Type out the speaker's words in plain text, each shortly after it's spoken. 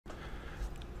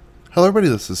Hello everybody,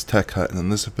 this is Tech Hut, and in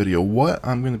this video what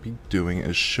I'm going to be doing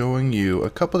is showing you a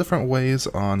couple different ways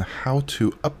on how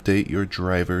to update your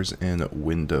drivers in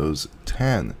Windows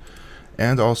 10.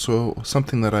 And also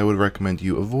something that I would recommend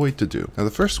you avoid to do. Now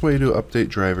the first way to update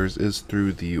drivers is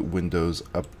through the Windows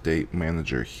Update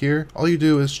Manager here. All you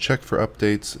do is check for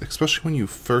updates, especially when you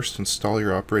first install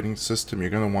your operating system. You're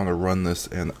going to want to run this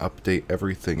and update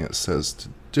everything it says to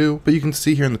do. But you can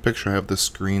see here in the picture I have this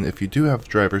screen. If you do have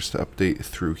drivers to update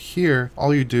through here,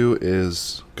 all you do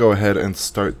is go ahead and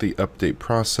start the update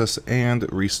process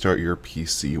and restart your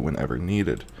PC whenever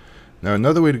needed. Now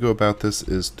another way to go about this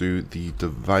is through the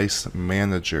Device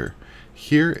Manager.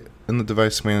 Here in the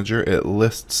Device Manager it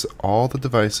lists all the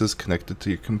devices connected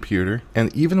to your computer,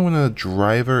 and even when a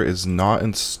driver is not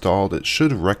installed it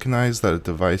should recognize that a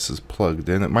device is plugged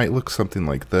in. It might look something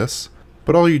like this.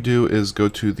 But all you do is go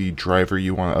to the driver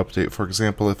you want to update. For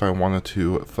example, if I wanted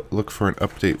to look for an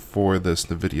update for this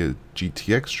NVIDIA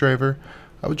GTX driver,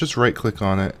 I would just right click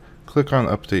on it, click on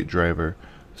Update Driver,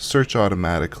 search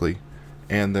automatically,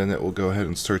 and then it will go ahead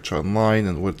and search online,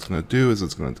 and what it's going to do is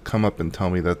it's going to come up and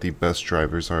tell me that the best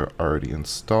drivers are already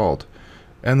installed.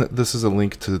 And this is a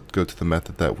link to go to the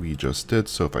method that we just did,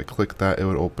 so if I click that it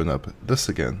would open up this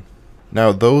again.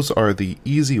 Now those are the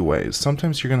easy ways.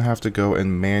 Sometimes you're going to have to go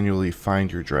and manually find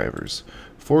your drivers.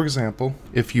 For example,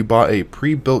 if you bought a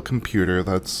pre-built computer,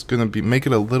 that's going to make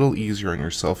it a little easier on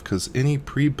yourself, because any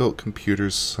pre-built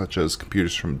computers such as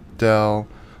computers from Dell,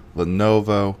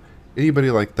 Lenovo, anybody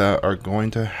like that are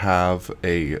going to have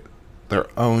their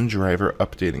own driver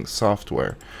updating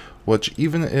software. Which,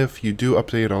 even if you do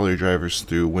update all your drivers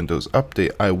through Windows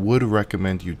Update, I would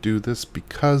recommend you do this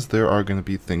because there are going to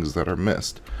be things that are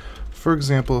missed. For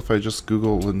example, if I just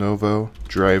Google Lenovo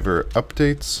driver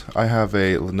updates, I have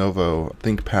a Lenovo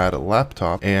ThinkPad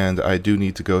laptop, and I do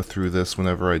need to go through this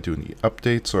whenever I do any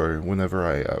updates or whenever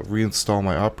I reinstall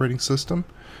my operating system.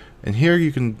 And here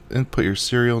you can input your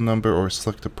serial number or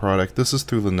select a product. This is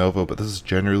through Lenovo, but this is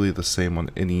generally the same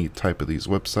on any type of these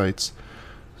websites.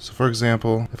 So for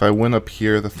example, if I went up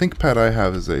here, the ThinkPad I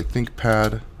have is a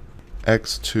ThinkPad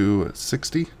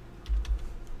X260.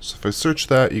 So if I search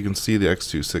that, you can see the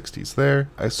X260 is there.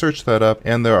 I search that up,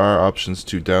 and there are options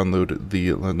to download the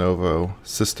Lenovo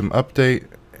system update,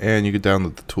 and you can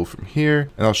download the tool from here.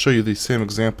 And I'll show you the same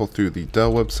example through the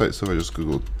Dell website. So if I just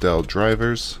Google Dell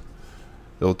drivers,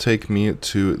 it'll take me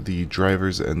to the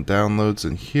drivers and downloads,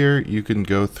 and here you can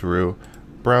go through,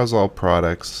 browse all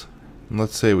products, and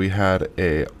let's say we had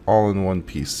a all-in-one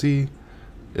PC.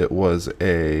 It was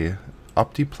a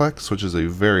Optiplex, which is a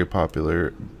very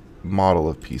popular model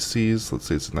of PCs. Let's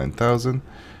say it's a 9000.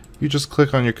 You just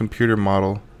click on your computer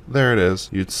model, there it is.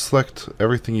 You'd select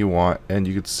everything you want, and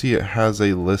you can see it has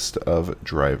a list of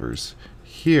drivers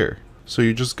here. So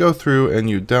you just go through and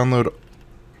you download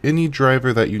any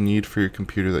driver that you need for your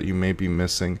computer that you may be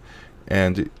missing,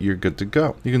 and you're good to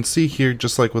go. You can see here,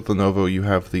 just like with Lenovo, you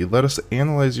have the let us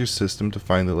analyze your system to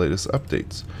find the latest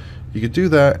updates. You could do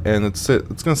that, and it's going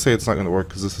to say it's not going to work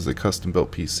because this is a custom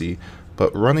built PC.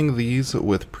 But running these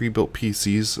with pre-built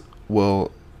PCs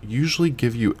will usually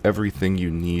give you everything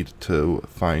you need to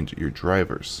find your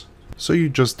drivers. So you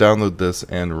just download this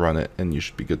and run it, and you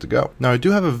should be good to go. Now I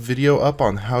do have a video up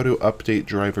on how to update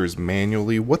drivers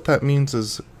manually. What that means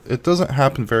is it doesn't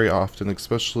happen very often,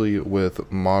 especially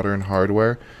with modern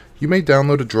hardware. You may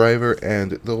download a driver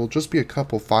and there'll just be a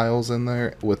couple files in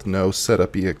there with no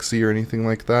setup exe or anything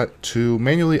like that. To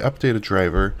manually update a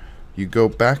driver, you go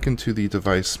back into the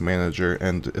Device Manager,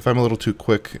 and if I'm a little too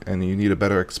quick and you need a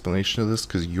better explanation of this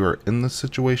because you are in this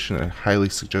situation, I highly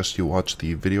suggest you watch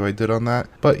the video I did on that.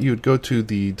 But you would go to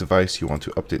the device you want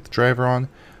to update the driver on,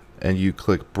 and you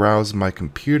click Browse My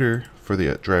Computer for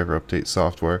the driver update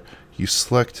software. You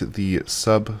select the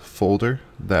subfolder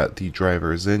that the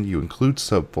driver is in, you include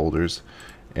subfolders,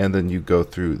 and then you go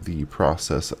through the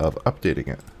process of updating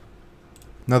it.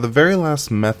 Now the very last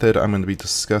method I'm going to be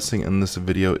discussing in this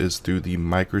video is through the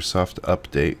Microsoft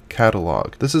Update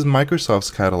Catalog. This is Microsoft's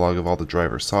catalog of all the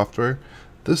driver software.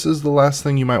 This is the last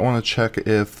thing you might want to check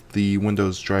if the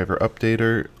Windows driver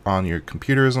updater on your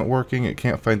computer isn't working, it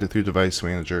can't find it through Device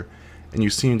Manager, and you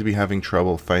seem to be having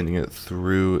trouble finding it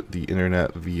through the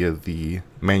internet via the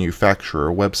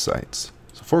manufacturer websites.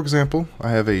 So for example,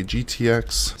 I have a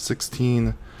GTX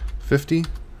 1650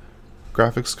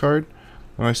 graphics card.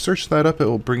 When I search that up, it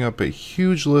will bring up a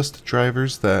huge list of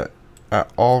drivers that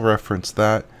all reference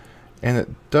that, and it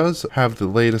does have the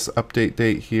latest update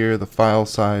date here, the file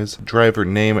size, driver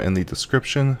name, and the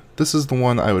description. This is the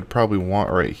one I would probably want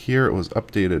right here. It was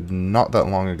updated not that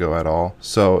long ago at all.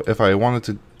 So if I wanted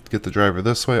to get the driver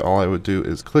this way, all I would do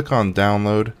is click on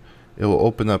download. It will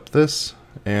open up this,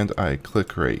 and I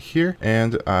click right here,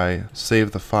 and I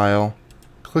save the file,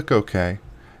 click OK,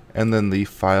 and then the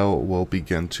file will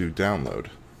begin to download.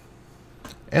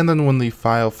 And then when the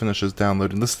file finishes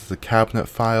downloading, this is the cabinet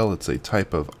file, it's a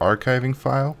type of archiving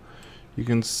file. You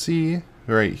can see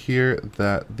right here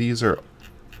that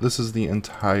this is the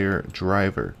entire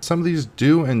driver. Some of these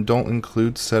do and don't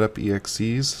include setup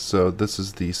exes, so this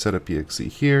is the setup exe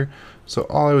here. So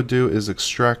all I would do is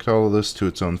extract all of this to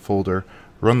its own folder,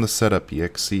 run the setup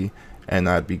exe, and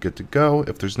I'd be good to go.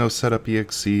 If there's no setup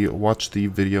exe, watch the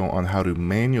video on how to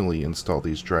manually install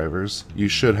these drivers. You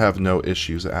should have no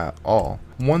issues at all.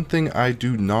 One thing I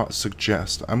do not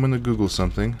suggest, I'm going to Google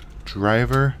something,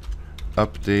 driver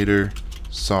updater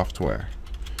software.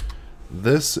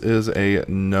 This is a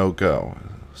no-go.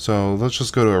 So let's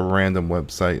just go to a random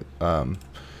website.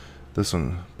 This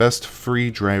one, best free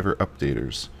driver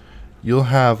updaters. You'll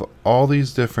have all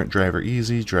these different driver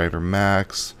easy, driver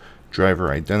max, driver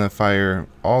identifier,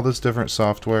 all this different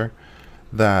software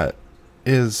that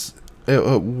is,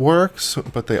 it works,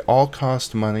 but they all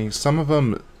cost money. Some of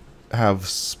them have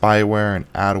spyware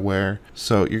and adware,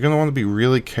 so you're going to want to be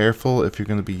really careful if you're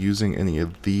going to be using any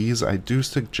of these. I do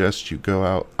suggest you go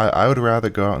out, I would rather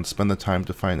go out and spend the time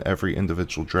to find every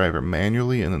individual driver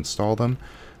manually and install them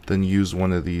than use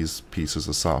one of these pieces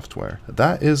of software.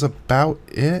 That is about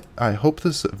it. I hope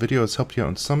this video has helped you out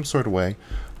in some sort of way.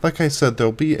 Like I said,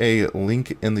 there'll be a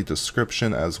link in the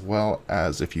description, as well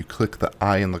as if you click the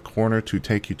eye in the corner to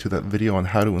take you to that video on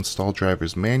how to install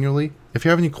drivers manually. If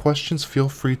you have any questions, feel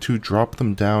free to drop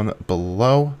them down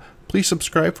below. Please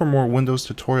subscribe for more Windows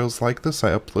tutorials like this.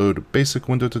 I upload basic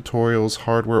Windows tutorials,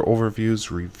 hardware overviews,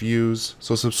 reviews.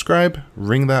 So subscribe,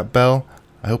 ring that bell.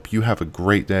 I hope you have a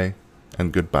great day,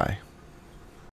 and goodbye.